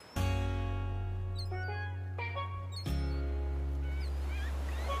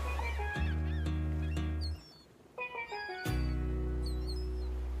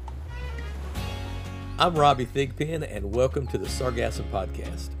I'm Robbie Thigpen, and welcome to the Sargassum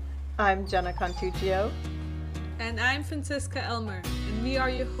Podcast. I'm Jenna Contuccio. And I'm Francisca Elmer, and we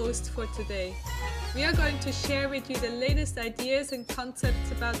are your hosts for today. We are going to share with you the latest ideas and concepts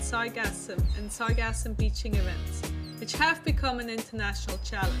about Sargassum and Sargassum beaching events, which have become an international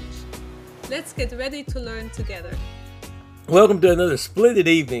challenge. Let's get ready to learn together. Welcome to another splendid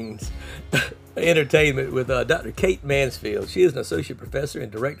evening's entertainment with Dr. Kate Mansfield. She is an associate professor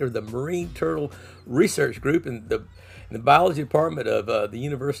and director of the Marine Turtle Research Group in the biology department of the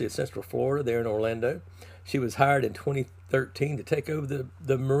University of Central Florida there in Orlando. She was hired in 2013 to take over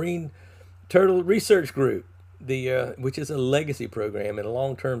the Marine Turtle Research Group, which is a legacy program in a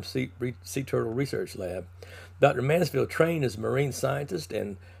long-term sea turtle research lab. Dr. Mansfield trained as a marine scientist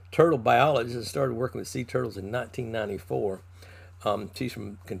and turtle biologist and started working with sea turtles in 1994. She's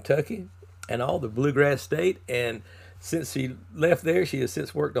from Kentucky and all the Bluegrass State, and since she left there, she has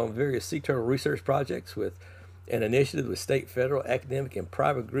since worked on various sea turtle research projects with an initiative with state, federal, academic, and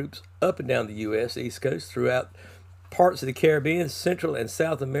private groups up and down the U.S. East Coast, throughout parts of the Caribbean, Central and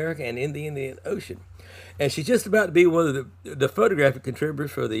South America, and in the Indian Ocean. And she's just about to be one of the photographic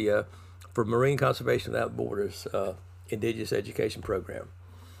contributors for Marine Conservation Without Borders Indigenous Education Program.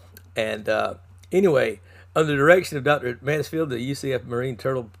 And anyway, under the direction of Dr. Mansfield, the UCF Marine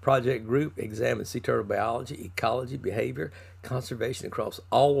Turtle Project Group examines sea turtle biology, ecology, behavior, conservation across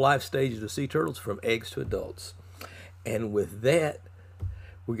all life stages of sea turtles from eggs to adults. And with that,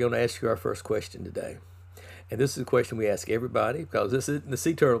 we're going to ask you our first question today. And this is a question we ask everybody, because this isn't the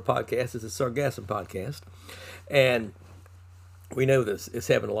Sea Turtle Podcast, it's a Sargassum Podcast. And we know this is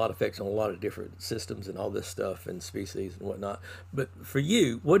having a lot of effects on a lot of different systems and all this stuff and species and whatnot. But for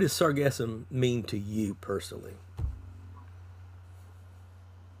you, what does Sargassum mean to you personally?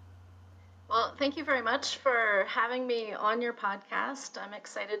 Well, thank you very much for having me on your podcast. I'm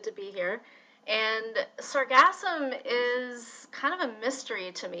excited to be here. And Sargassum is kind of a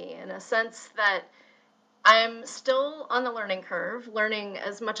mystery to me in a sense that I'm still on the learning curve, learning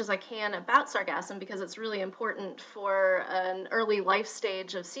as much as I can about Sargassum because it's really important for an early life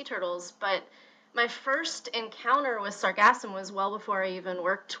stage of sea turtles. But my first encounter with Sargassum was well before I even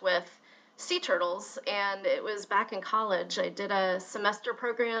worked with sea turtles, and it was back in college. I did a semester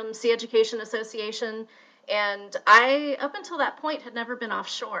program, Sea Education Association, and I, up until that point, had never been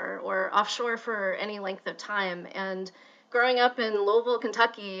offshore for any length of time. And growing up in Louisville,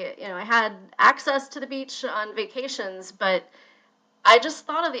 Kentucky, I had access to the beach on vacations, but I just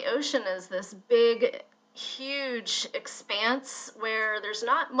thought of the ocean as this big, huge expanse where there's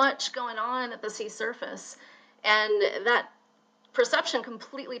not much going on at the sea surface. And that perception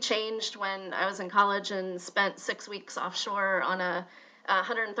completely changed when I was in college and spent 6 weeks offshore on a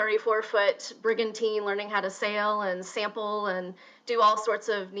 134-foot brigantine learning how to sail and sample and do all sorts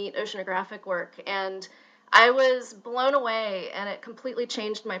of neat oceanographic work. And I was blown away, and it completely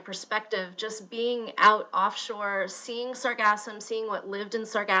changed my perspective just being out offshore, seeing Sargassum, seeing what lived in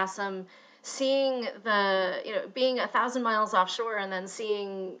Sargassum, seeing being 1,000 miles offshore and then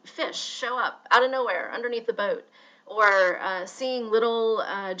seeing fish show up out of nowhere underneath the boat, or seeing little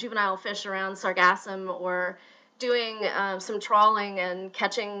juvenile fish around Sargassum, or doing some trawling and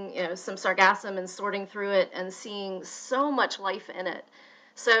catching some Sargassum and sorting through it and seeing so much life in it.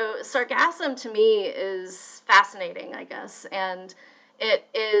 So Sargassum to me is fascinating, I guess, and it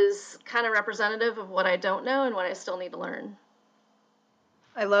is kind of representative of what I don't know and what I still need to learn.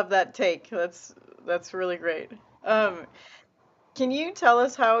 I love that take. That's really great. Can you tell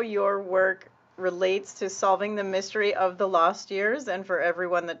us how your work relates to solving the mystery of the lost years? And for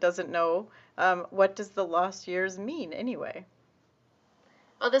everyone that doesn't know, what does the lost years mean anyway?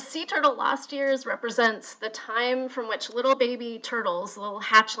 Well, the sea turtle lost years represents the time from which little baby turtles, little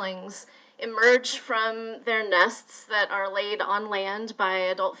hatchlings, emerge from their nests that are laid on land by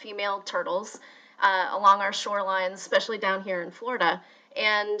adult female turtles along our shorelines, especially down here in Florida.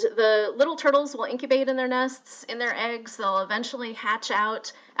 And the little turtles will incubate in their nests, in their eggs. They'll eventually hatch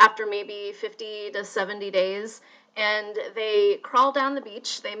out after maybe 50 to 70 days. And they crawl down the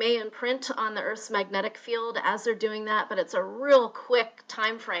beach. They may imprint on the Earth's magnetic field as they're doing that, but it's a real quick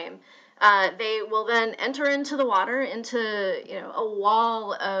time frame. They will then enter into the water, into a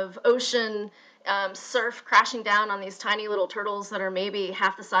wall of ocean surf crashing down on these tiny little turtles that are maybe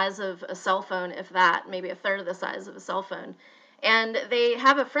half the size of a cell phone, if that, maybe a third of the size of a cell phone. And they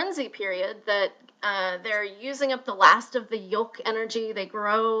have a frenzy period that they're using up the last of the yolk energy. They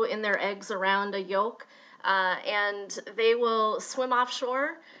grow in their eggs around a yolk. And they will swim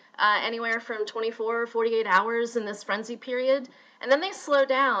offshore anywhere from 24 or 48 hours in this frenzy period. And then they slow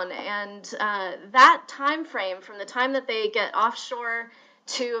down. And that time frame, from the time that they get offshore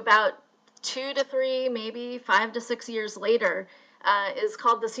to about 2 to 3, maybe 5 to 6 years later, is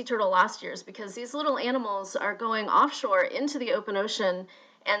called the sea turtle lost years, because these little animals are going offshore into the open ocean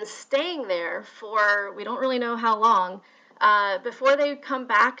and staying there for, we don't really know how long, before they come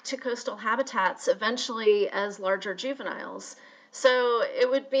back to coastal habitats eventually as larger juveniles. So it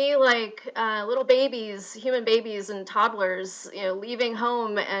would be like little babies, human babies and toddlers, leaving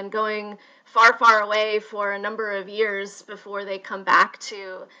home and going far, far away for a number of years before they come back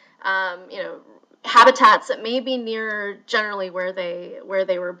to, habitats that may be near generally where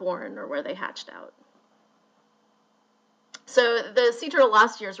they were born or where they hatched out. So the sea turtle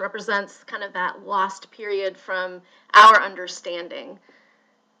lost years represents kind of that lost period from our understanding.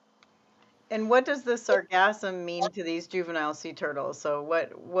 And what does the sargassum mean to these juvenile sea turtles? So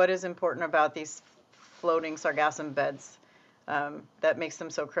what is important about these floating sargassum beds that makes them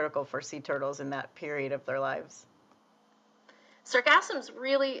so critical for sea turtles in that period of their lives? Sargassum is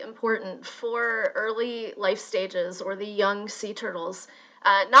really important for early life stages or the young sea turtles.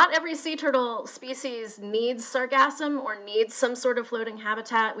 Not every sea turtle species needs sargassum or needs some sort of floating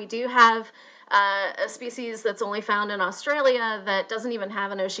habitat. We do have a species that's only found in Australia that doesn't even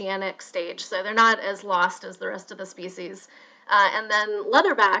have an oceanic stage, so they're not as lost as the rest of the species. And then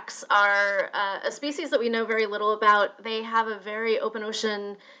leatherbacks are a species that we know very little about. They have a very open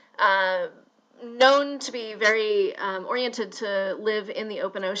ocean, known to be very oriented to live in the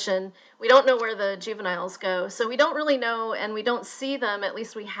open ocean. We don't know where the juveniles go, so we don't really know, and we don't see them, at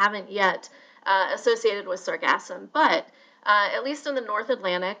least we haven't yet, associated with sargassum. But at least in the North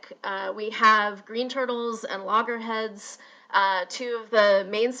Atlantic, we have green turtles and loggerheads, two of the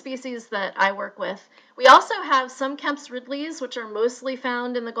main species that I work with. We also have some Kemp's Ridleys, which are mostly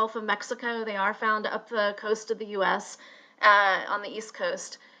found in the Gulf of Mexico. They are found up the coast of the U.S., on the East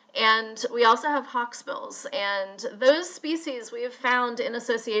Coast. And we also have hawksbills, and those species we have found in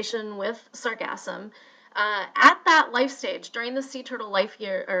association with sargassum. At that life stage, during the sea turtle life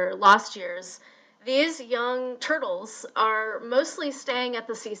year or lost years, these young turtles are mostly staying at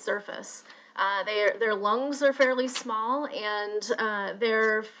the sea surface. Their lungs are fairly small, and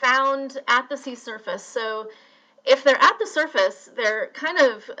they're found at the sea surface. So if they're at the surface, they're kind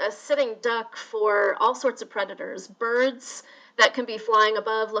of a sitting duck for all sorts of predators. Birds that can be flying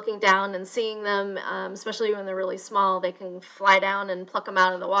above, looking down and seeing them, especially when they're really small, they can fly down and pluck them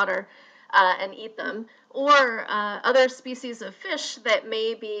out of the water and eat them. Or other species of fish that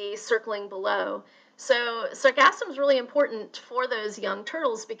may be circling below. So sargassum is really important for those young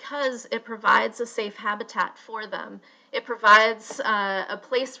turtles because it provides a safe habitat for them. It provides a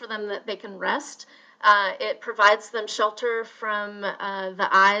place for them that they can rest. It provides them shelter from the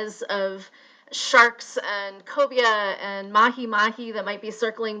eyes of sharks and cobia and mahi-mahi that might be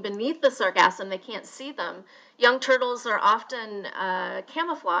circling beneath the sargassum. They can't see them. Young turtles are often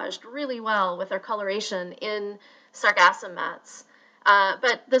camouflaged really well with their coloration in sargassum mats.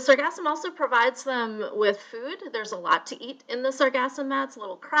 But the sargassum also provides them with food. There's a lot to eat in the sargassum mats,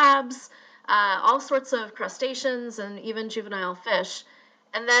 little crabs, all sorts of crustaceans, and even juvenile fish.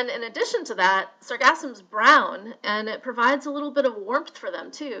 And then in addition to that, sargassum's brown, and it provides a little bit of warmth for them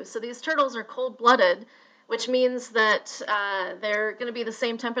too. So these turtles are cold-blooded, which means that they're going to be the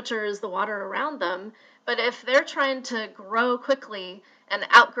same temperature as the water around them. But if they're trying to grow quickly and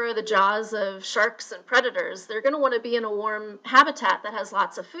outgrow the jaws of sharks and predators, they're going to want to be in a warm habitat that has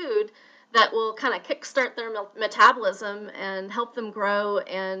lots of food that will kind of kickstart their metabolism and help them grow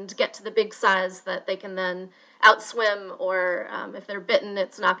and get to the big size that they can then outswim, or if they're bitten,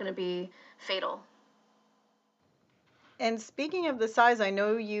 it's not going to be fatal. And speaking of the size, I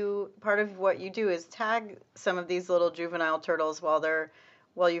know part of what you do is tag some of these little juvenile turtles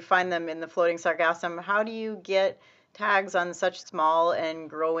while you find them in the floating sargassum. How do you get tags on such small and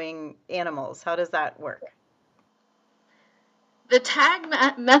growing animals? How does that work? The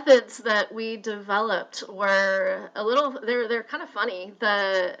tag methods that we developed were they're kind of funny.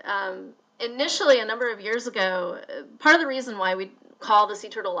 Initially, a number of years ago, part of the reason why we call the sea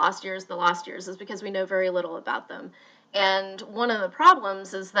turtle lost years the lost years is because we know very little about them. And one of the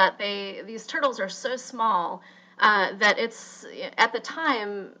problems is that these turtles are so small that it's, at the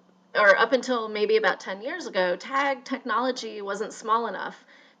time, or up until maybe about 10 years ago, tag technology wasn't small enough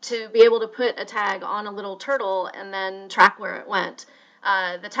to be able to put a tag on a little turtle and then track where it went.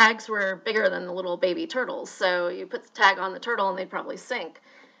 The tags were bigger than the little baby turtles, so you put the tag on the turtle and they'd probably sink.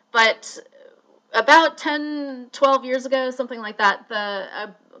 But about 10, 12 years ago, something like that,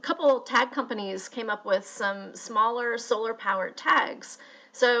 a couple tag companies came up with some smaller solar-powered tags.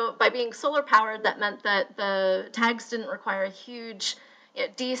 So by being solar-powered, that meant that the tags didn't require huge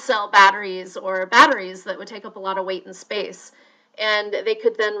D-cell batteries or batteries that would take up a lot of weight and space. and they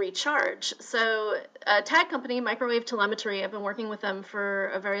could then recharge. So a tag company, Microwave Telemetry, I've been working with them for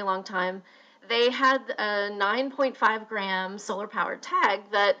a very long time. They had a 9.5 gram solar powered tag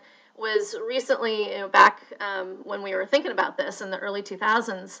that was recently, back when we were thinking about this in the early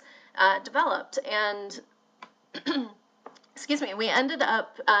 2000s, developed. And excuse me, we ended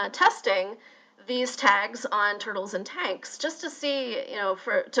up testing these tags on turtles and tanks just to see,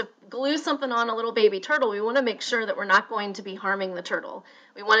 to glue something on a little baby turtle, we want to make sure that we're not going to be harming the turtle.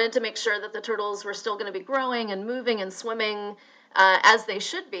 We wanted to make sure that the turtles were still going to be growing and moving and swimming as they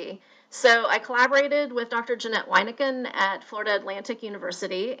should be. So I collaborated with Dr. Jeanette Weineken at Florida Atlantic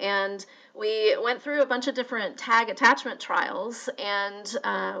University, and we went through a bunch of different tag attachment trials,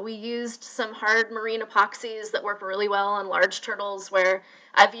 and we used some hard marine epoxies that work really well on large turtles, where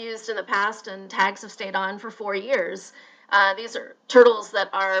I've used in the past, and tags have stayed on for 4 years. These are turtles that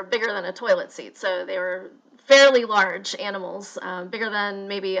are bigger than a toilet seat, so they were fairly large animals, bigger than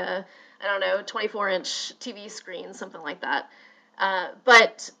maybe a, I don't know, 24-inch TV screen, something like that.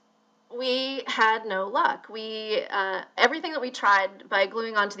 But we had no luck. Everything that we tried by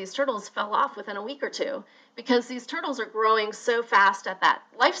gluing onto these turtles fell off within a week or two, because these turtles are growing so fast at that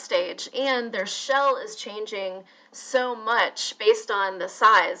life stage, and their shell is changing so much based on the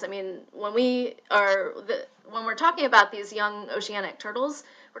size. I mean, when we're talking about these young oceanic turtles,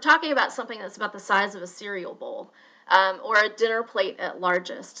 we're talking about something that's about the size of a cereal bowl, or a dinner plate at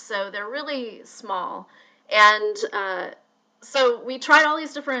largest. So they're really small. And so we tried all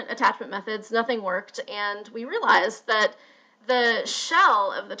these different attachment methods, nothing worked, and we realized that the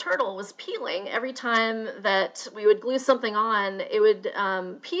shell of the turtle was peeling every time that we would glue something on. It would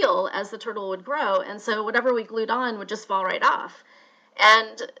peel as the turtle would grow, and so whatever we glued on would just fall right off.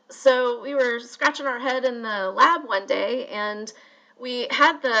 And so we were scratching our head in the lab one day, and we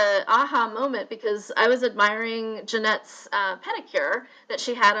had the aha moment, because I was admiring Jeanette's pedicure that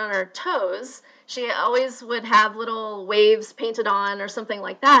she had on her toes. She always would have little waves painted on or something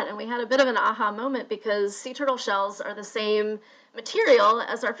like that, and we had a bit of an aha moment, because sea turtle shells are the same material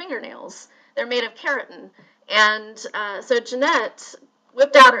as our fingernails. They're made of keratin. And so Jeanette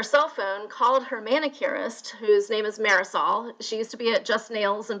whipped out her cell phone, called her manicurist, whose name is Marisol. She used to be at Just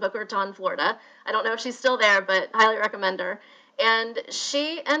Nails in Boca Raton, Florida. I don't know if she's still there, but highly recommend her. And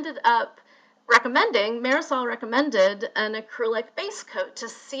she ended up Marisol recommended an acrylic base coat to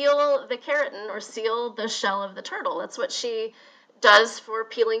seal the keratin, or seal the shell of the turtle. That's what she does for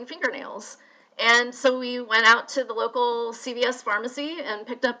peeling fingernails. And so we went out to the local CVS pharmacy and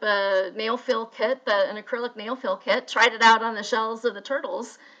picked up a nail fill kit, an acrylic nail fill kit, tried it out on the shells of the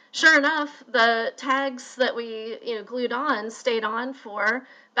turtles. Sure enough, the tags that we glued on stayed on for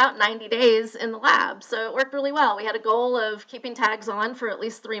about 90 days in the lab. So it worked really well. We had a goal of keeping tags on for at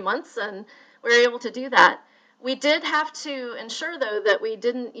least 3 months, and we were able to do that. We did have to ensure, though, that we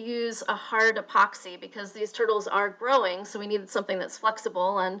didn't use a hard epoxy, because these turtles are growing, so we needed something that's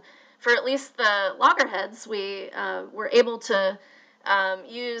flexible. And for at least the loggerheads, we were able to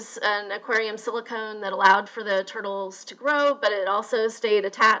use an aquarium silicone that allowed for the turtles to grow, but it also stayed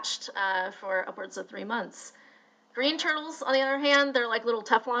attached for upwards of 3 months. Green turtles, on the other hand, they're like little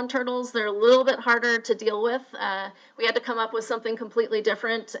Teflon turtles. They're a little bit harder to deal with. We had to come up with something completely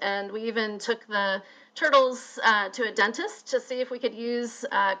different, and we even took the turtles to a dentist to see if we could use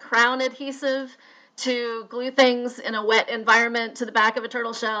crown adhesive to glue things in a wet environment to the back of a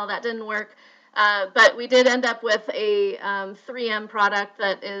turtle shell. That didn't work. But we did end up with a 3M product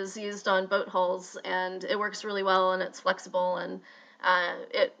that is used on boat hulls, and it works really well, and it's flexible, and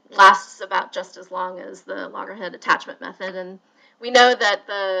it lasts about just as long as the loggerhead attachment method. And we know that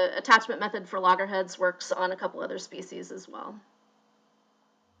the attachment method for loggerheads works on a couple other species as well.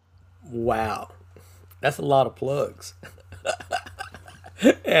 Wow, that's a lot of plugs.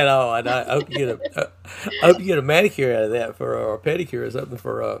 And I hope you get a manicure out of that, or a pedicure or something,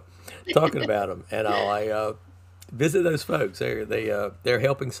 for talking about them. And I visit those folks. They're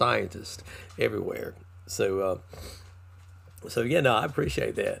helping scientists everywhere. So yeah, no, I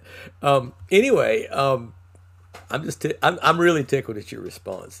appreciate that. Anyway, I'm really tickled at your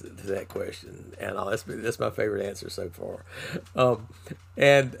response to that question, and that's my favorite answer so far.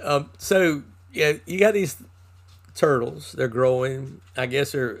 So yeah, you got these turtles. They're growing. I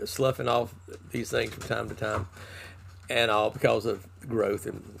guess they're sloughing off these things from time to time, and all because of growth,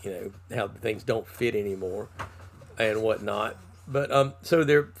 and how things don't fit anymore and whatnot. But so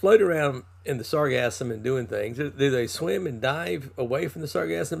they're floating around in the sargassum and doing things. Do they swim and dive away from the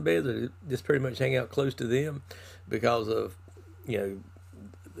sargassum beds, or just pretty much hang out close to them because of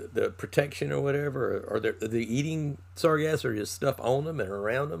the protection or whatever? Or are they eating sargassum, or just stuff on them and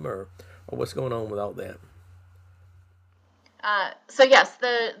around them, or what's going on with all that? So yes,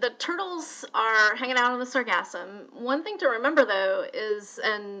 the turtles are hanging out on the Sargassum. One thing to remember though is,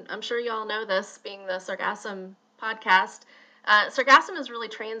 and I'm sure you all know this, being the Sargassum podcast, Sargassum is really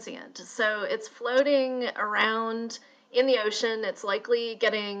transient. So it's floating around in the ocean. It's likely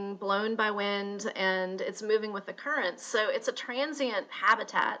getting blown by wind, and it's moving with the currents. So it's a transient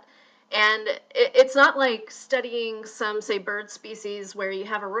habitat. And it's not like studying some, say, bird species where you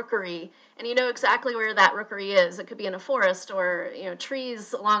have a rookery and you know exactly where that rookery is. It could be in a forest or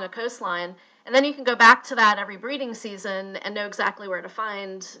trees along a coastline, and then you can go back to that every breeding season and know exactly where to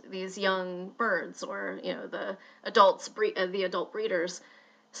find these young birds or the the adult breeders.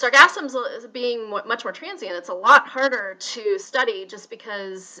 Sargassum's being much more transient. It's a lot harder to study just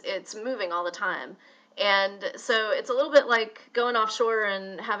because it's moving all the time. And so it's a little bit like going offshore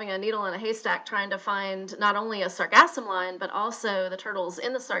and having a needle in a haystack trying to find not only a sargassum line, but also the turtles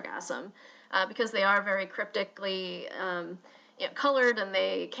in the sargassum, because they are very cryptically colored and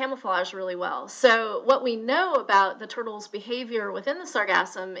they camouflage really well. So what we know about the turtles' behavior within the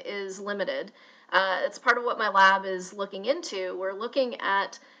sargassum is limited. It's part of what my lab is looking into. We're looking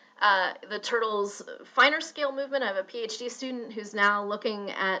at the turtles' finer scale movement. I have a PhD student who's now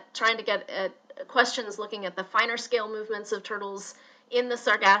looking at trying to get at questions looking at the finer scale movements of turtles in the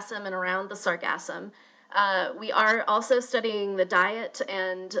sargassum and around the sargassum. We are also studying the diet,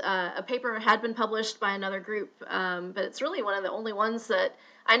 and a paper had been published by another group, but it's really one of the only ones that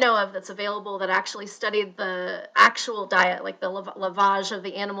I know of that's available that actually studied the actual diet, like the lavage of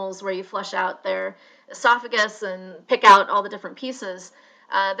the animals, where you flush out their esophagus and pick out all the different pieces.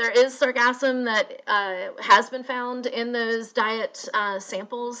 There is sargassum that has been found in those diet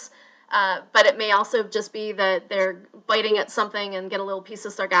samples, but it may also just be that they're biting at something and get a little piece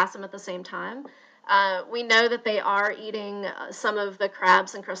of sargassum at the same time. We know that they are eating some of the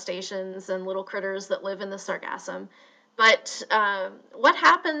crabs and crustaceans and little critters that live in the sargassum. But what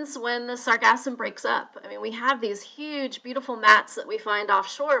happens when the sargassum breaks up? I mean, we have these huge, beautiful mats that we find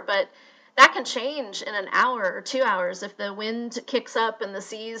offshore, but that can change in an hour or 2 hours if the wind kicks up and the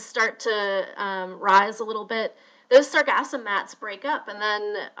seas start to rise a little bit. Those sargassum mats break up, and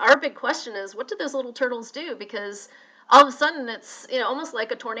then our big question is, what do those little turtles do? Because all of a sudden it's almost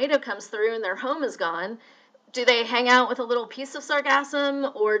like a tornado comes through and their home is gone. Do they hang out with a little piece of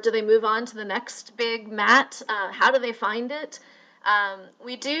sargassum, or do they move on to the next big mat? How do they find it?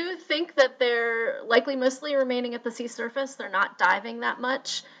 We do think that they're likely mostly remaining at the sea surface. They're not diving that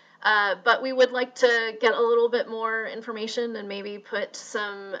much. But we would like to get a little bit more information and maybe put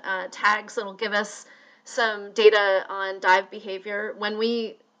some tags that'll give us some data on dive behavior when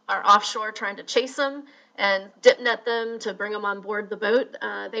we are offshore trying to chase them and dip net them to bring them on board the boat.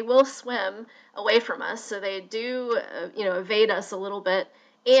 They will swim away from us, so they do evade us a little bit,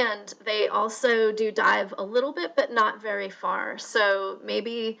 and they also do dive a little bit but not very far. So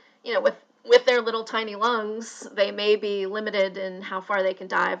maybe with their little tiny lungs, they may be limited in how far they can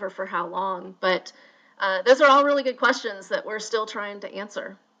dive or for how long. But those are all really good questions that we're still trying to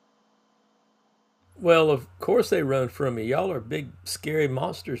answer. Well, of course they run from me. Y'all are big, scary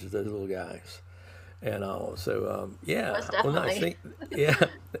monsters, those little guys, and all. So, yeah. Most Well, nice. definitely. Yeah.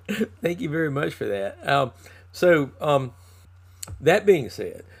 Thank you very much for that. So, that being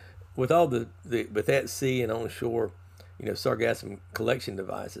said, with all with that sea and onshore, sargassum collection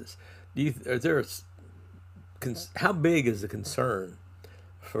devices, is there how big is the concern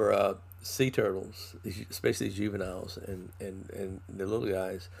for sea turtles, especially juveniles and the little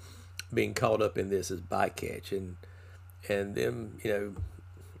guys, being caught up in this as bycatch and them,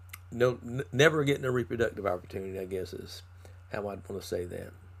 no, never getting a reproductive opportunity, I guess is how I'd want to say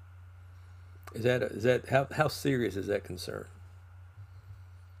that. Is that how serious is that concern?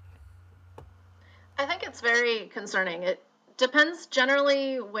 I think it's very concerning. It depends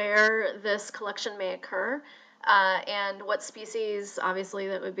generally where this collection may occur, and what species, obviously,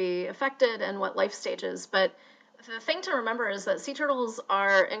 that would be affected and what life stages. But the thing to remember is that sea turtles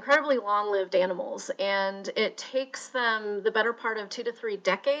are incredibly long-lived animals, and it takes them the better part of 2 to 3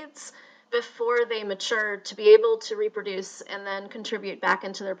 decades before they mature to be able to reproduce and then contribute back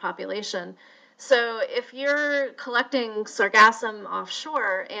into their population. So if you're collecting sargassum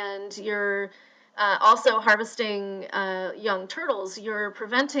offshore and you're also harvesting young turtles, you're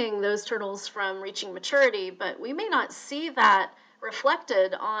preventing those turtles from reaching maturity, but we may not see that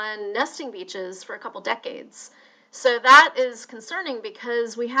reflected on nesting beaches for a couple decades. So that is concerning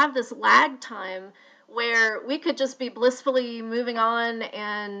because we have this lag time where we could just be blissfully moving on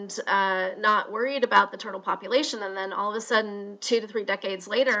and not worried about the turtle population, and then all of a sudden, 2 to 3 decades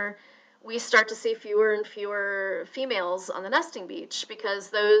later, we start to see fewer and fewer females on the nesting beach because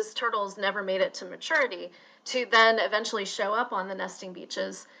those turtles never made it to maturity. to then eventually show up on the nesting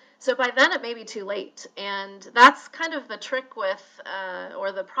beaches. So by then it may be too late, and that's kind of the trick with,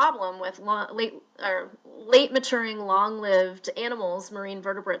 or the problem with late maturing, long-lived animals, marine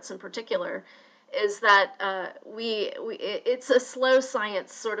vertebrates in particular, is that it's a slow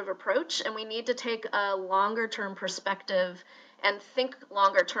science sort of approach, and we need to take a longer-term perspective and think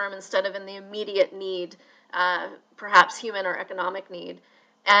longer term instead of in the immediate need, perhaps human or economic need.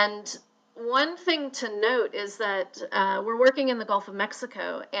 And one thing to note is that we're working in the Gulf of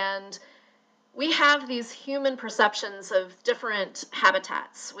Mexico, and we have these human perceptions of different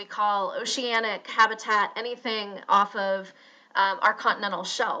habitats. We call oceanic habitat anything off of our continental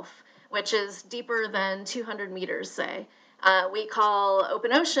shelf, which is deeper than 200 meters, say. We call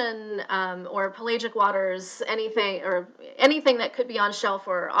open ocean or pelagic waters anything that could be on shelf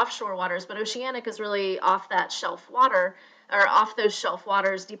or offshore waters, but oceanic is really off that shelf water, or off those shelf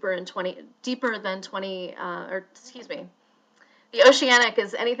waters deeper than 20, or excuse me, the oceanic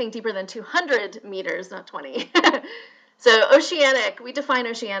is anything deeper than 200 meters, not 20. So oceanic, we define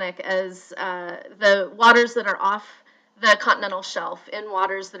oceanic as the waters that are off the continental shelf in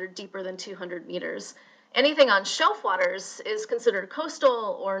waters that are deeper than 200 meters. Anything on shelf waters is considered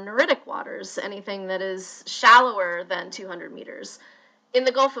coastal or neritic waters, anything that is shallower than 200 meters. In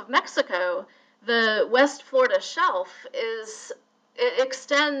the Gulf of Mexico, the West Florida shelf it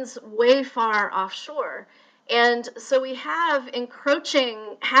extends way far offshore. And so we have encroaching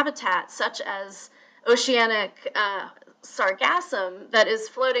habitats such as oceanic sargassum that is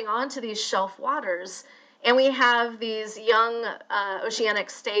floating onto these shelf waters. And we have these young oceanic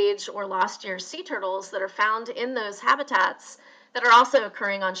stage or lost year sea turtles that are found in those habitats that are also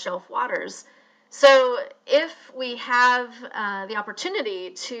occurring on shelf waters. So if we have the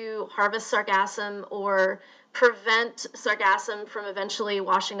opportunity to harvest sargassum or prevent sargassum from eventually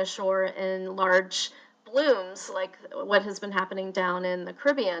washing ashore in large blooms, like what has been happening down in the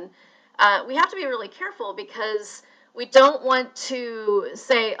Caribbean, we have to be really careful, because we don't want to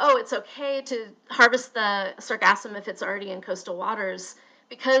say, oh, it's okay to harvest the sargassum if it's already in coastal waters,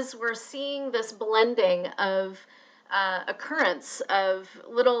 because we're seeing this blending of occurrence of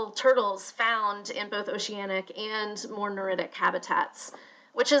little turtles found in both oceanic and more neritic habitats,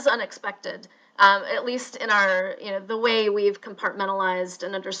 which is unexpected. At least in our, the way we've compartmentalized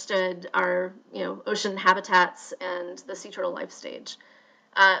and understood our, ocean habitats and the sea turtle life stage.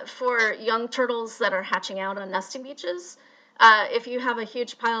 For young turtles that are hatching out on nesting beaches, if you have a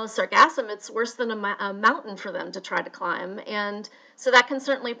huge pile of sargassum, it's worse than a mountain for them to try to climb. And so that can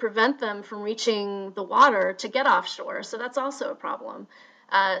certainly prevent them from reaching the water to get offshore. So that's also a problem.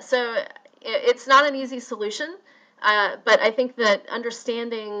 So it's not an easy solution. But I think that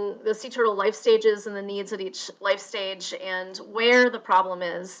understanding the sea turtle life stages and the needs at each life stage and where the problem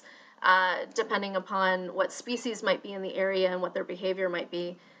is, depending upon what species might be in the area and what their behavior might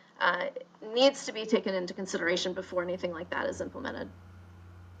be, needs to be taken into consideration before anything like that is implemented.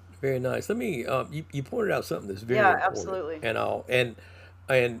 Very nice. Let me. You pointed out something that's very Yeah, important, absolutely.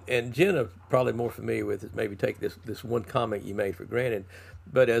 and Jenna probably more familiar with it. Maybe take this one comment you made for granted,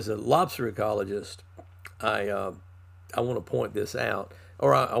 but as a lobster ecologist, I want to point this out,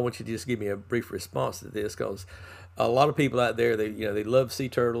 or I want you to just give me a brief response to this, because a lot of people out there, they love sea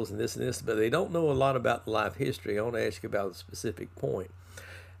turtles and this, but they don't know a lot about life history. I want to ask you about a specific point.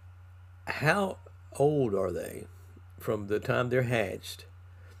 How old are they from the time they're hatched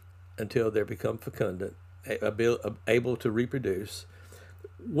until they become fecundant, able to reproduce?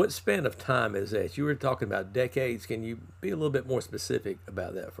 What span of time is that? You were talking about decades. Can you be a little bit more specific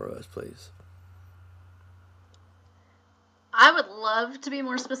about that for us, please? I would love to be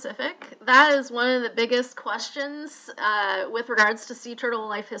more specific. That is one of the biggest questions with regards to sea turtle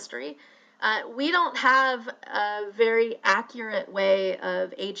life history. We don't have a very accurate way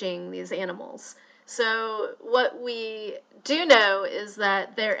of aging these animals. So what we do know is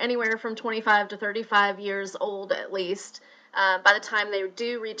that they're anywhere from 25 to 35 years old at least by the time they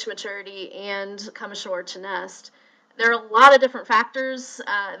do reach maturity and come ashore to nest. There are a lot of different factors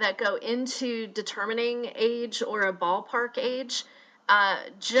that go into determining age or a ballpark age.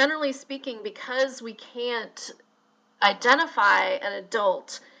 Generally speaking, because we can't identify an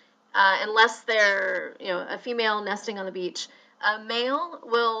adult unless they're, a female nesting on the beach. A male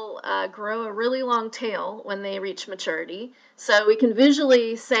will grow a really long tail when they reach maturity. So we can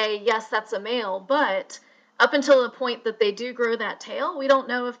visually say, yes, that's a male, but up until the point that they do grow that tail, we don't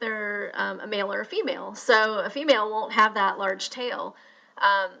know if they're a male or a female. So a female won't have that large tail.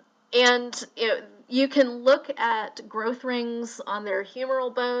 And you can look at growth rings on their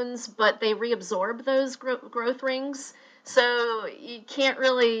humeral bones, but they reabsorb those growth rings. So you can't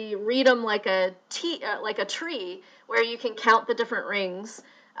really read them like like a tree where you can count the different rings.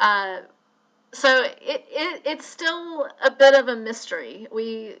 So it's still a bit of a mystery.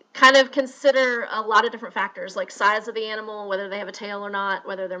 We kind of consider a lot of different factors, like size of the animal, whether they have a tail or not,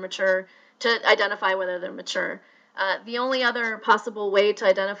 whether they're mature, to identify whether they're mature. The only other possible way to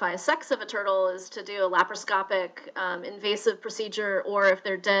identify a sex of a turtle is to do a laparoscopic invasive procedure, or if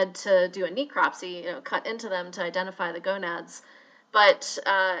they're dead, to do a necropsy, cut into them to identify the gonads. But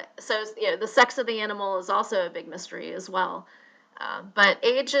the sex of the animal is also a big mystery as well. But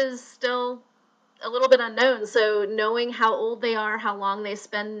age is still a little bit unknown. So knowing how old they are, how long they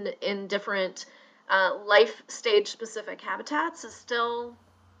spend in different life stage specific habitats is still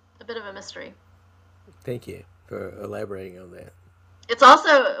a bit of a mystery. Thank you for elaborating on that. It's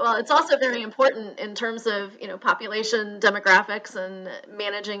also very important in terms of population demographics and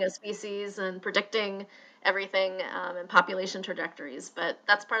managing a species and predicting everything and population trajectories. But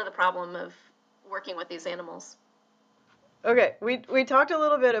that's part of the problem of working with these animals. Okay, we talked a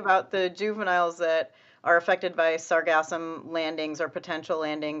little bit about the juveniles that are affected by sargassum landings or potential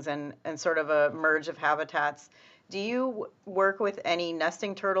landings and sort of a merge of habitats. Do you work with any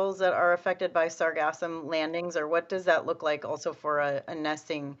nesting turtles that are affected by sargassum landings, or what does that look like also for a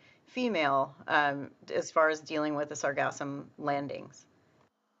nesting female as far as dealing with the sargassum landings?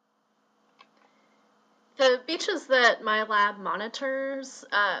 The beaches that my lab monitors,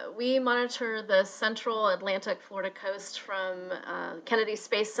 we monitor the central Atlantic Florida coast from Kennedy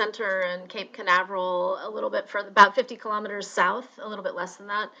Space Center and Cape Canaveral, a little bit further, about 50 kilometers south, a little bit less than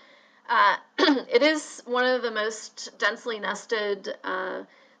that. It is one of the most densely nested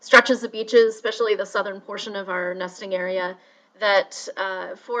stretches of beaches, especially the southern portion of our nesting area, that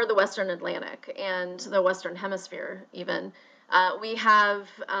for the Western Atlantic and the Western Hemisphere, even. We have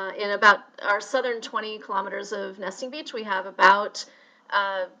in about our southern 20 kilometers of nesting beach, we have about,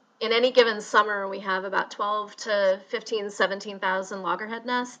 in any given summer, we have about 12 to 15, 17,000 loggerhead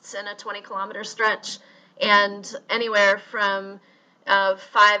nests in a 20-kilometer stretch, and anywhere from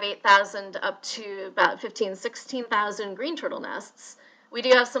 8,000 up to about 15, 16,000 green turtle nests. We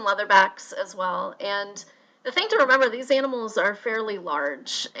do have some leatherbacks as well. And the thing to remember, these animals are fairly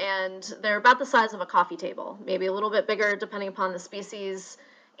large, and they're about the size of a coffee table, maybe a little bit bigger depending upon the species.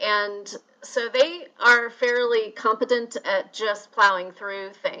 And so they are fairly competent at just plowing through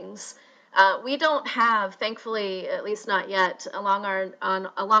things. We don't have, thankfully, at least not yet, along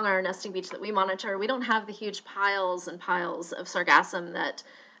our nesting beach that we monitor, we don't have the huge piles and piles of sargassum that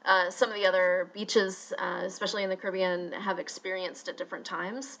some of the other beaches, especially in the Caribbean, have experienced at different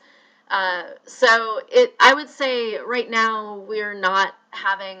times. I would say right now we're not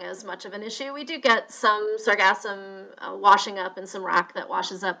having as much of an issue. We do get some sargassum washing up and some rock that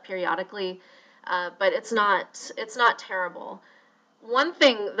washes up periodically, but it's not terrible. One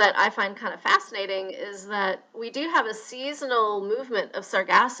thing that I find kind of fascinating is that we do have a seasonal movement of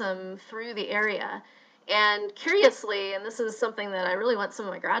sargassum through the area. And curiously, and this is something that I really want some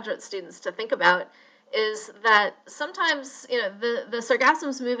of my graduate students to think about, is that sometimes, the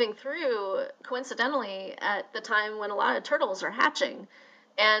sargassum's moving through coincidentally at the time when a lot of turtles are hatching.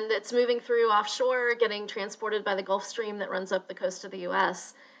 And it's moving through offshore, getting transported by the Gulf Stream that runs up the coast of the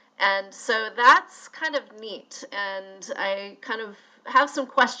US. And so that's kind of neat. And I kind of have some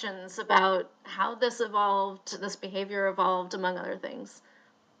questions about how this evolved, this behavior evolved, among other things.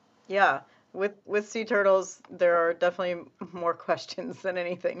 Yeah, with sea turtles, there are definitely more questions than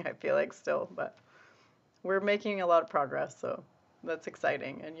anything, I feel like still, but we're making a lot of progress, so that's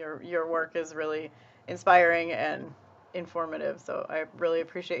exciting. And your work is really inspiring and informative, so I really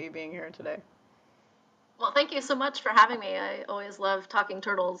appreciate you being here today. Well, thank you so much for having me. I always love talking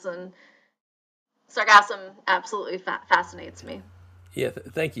turtles, and sargassum absolutely fascinates me. Yeah,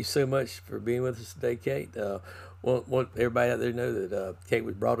 thank you so much for being with us today, Kate. Want everybody out there to know that Kate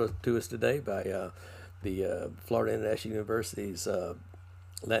was brought up to us today by the Florida International University's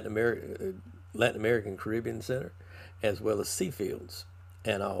Latin America, Latin American Caribbean Center, as well as Seafields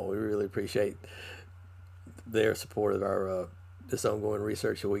and all. We really appreciate their support of our this ongoing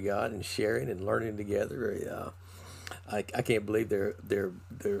research that we got and sharing and learning together. I can't believe they're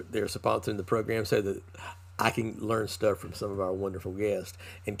sponsoring the program so that I can learn stuff from some of our wonderful guests.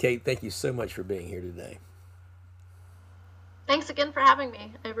 And Kate, thank you so much for being here today. Thanks again for having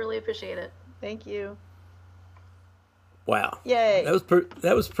me. I really appreciate it. Thank you. Wow, Yay.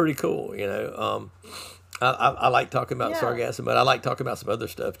 That was pretty cool. I like talking about Yeah. sargassum, but I like talking about some other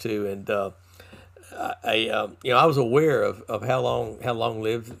stuff too. And I was aware of how long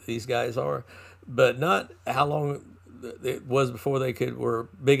lived these guys are, but not how long it was before they were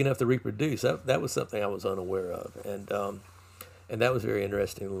big enough to reproduce. That was something I was unaware of, and that was very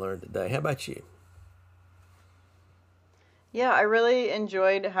interesting to learn today. How about you? Yeah, I really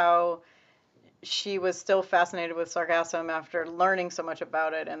enjoyed how she was still fascinated with sargassum after learning so much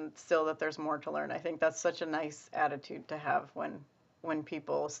about it, and still that there's more to learn. I think that's such a nice attitude to have when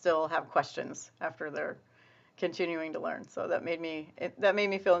people still have questions after they're continuing to learn. So that made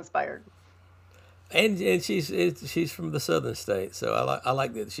me feel inspired. And she's from the southern state, so I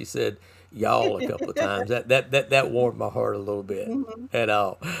like that she said y'all a couple of times. That warmed my heart a little bit Hmm. at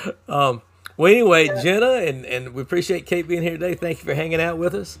all. Well, anyway, Yeah. Jenna, and we appreciate Kate being here today. Thank you for hanging out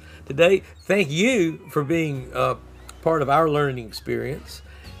with us today. Thank you for being part of our learning experience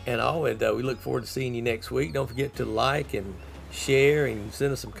and all. And we look forward to seeing you next week. Don't forget to like and share and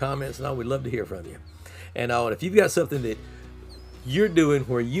send us some comments and all. We'd love to hear from you. And if you've got something that you're doing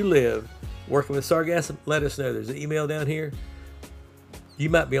where you live, working with sargassum, let us know. There's an email down here. You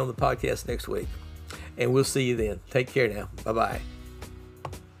might be on the podcast next week. And we'll see you then. Take care now. Bye-bye.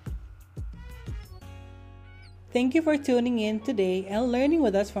 Thank you for tuning in today and learning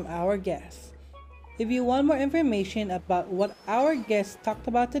with us from our guests. If you want more information about what our guests talked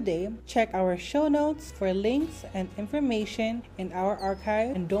about today, check our show notes for links and information in our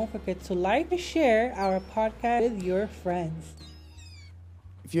archive. And don't forget to like and share our podcast with your friends.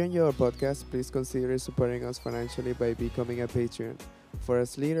 If you enjoy our podcast, please consider supporting us financially by becoming a Patreon. For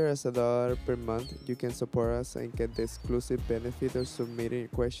as little as $1 per month, you can support us and get the exclusive benefit of submitting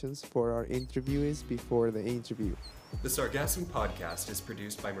questions for our interviewees before the interview. The Sargassum podcast is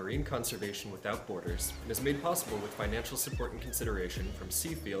produced by Marine Conservation Without Borders and is made possible with financial support and consideration from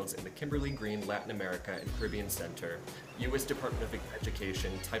Seafields and the Kimberly Green Latin America and Caribbean Center, U.S. Department of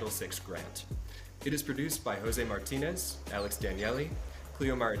Education Title VI grant. It is produced by Jose Martinez, Alex Daniele,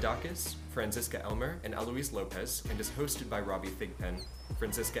 Cleo Maridakis, Francisca Elmer, and Eloise Lopez, and is hosted by Robbie Thigpen,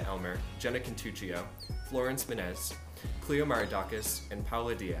 Francisca Elmer, Jenna Cantuccio, Florence Menez, Cleo Maridakis, and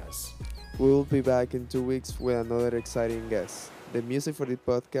Paula Diaz. We will be back in 2 weeks with another exciting guest. The music for this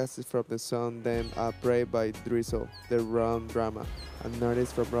podcast is from the song Them I Pray by Drizzle, the Rum Drama, an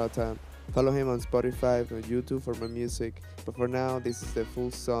artist from Rotterdam. Follow him on Spotify and YouTube for more music. But for now, this is the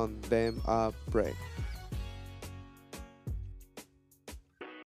full song Them I Pray.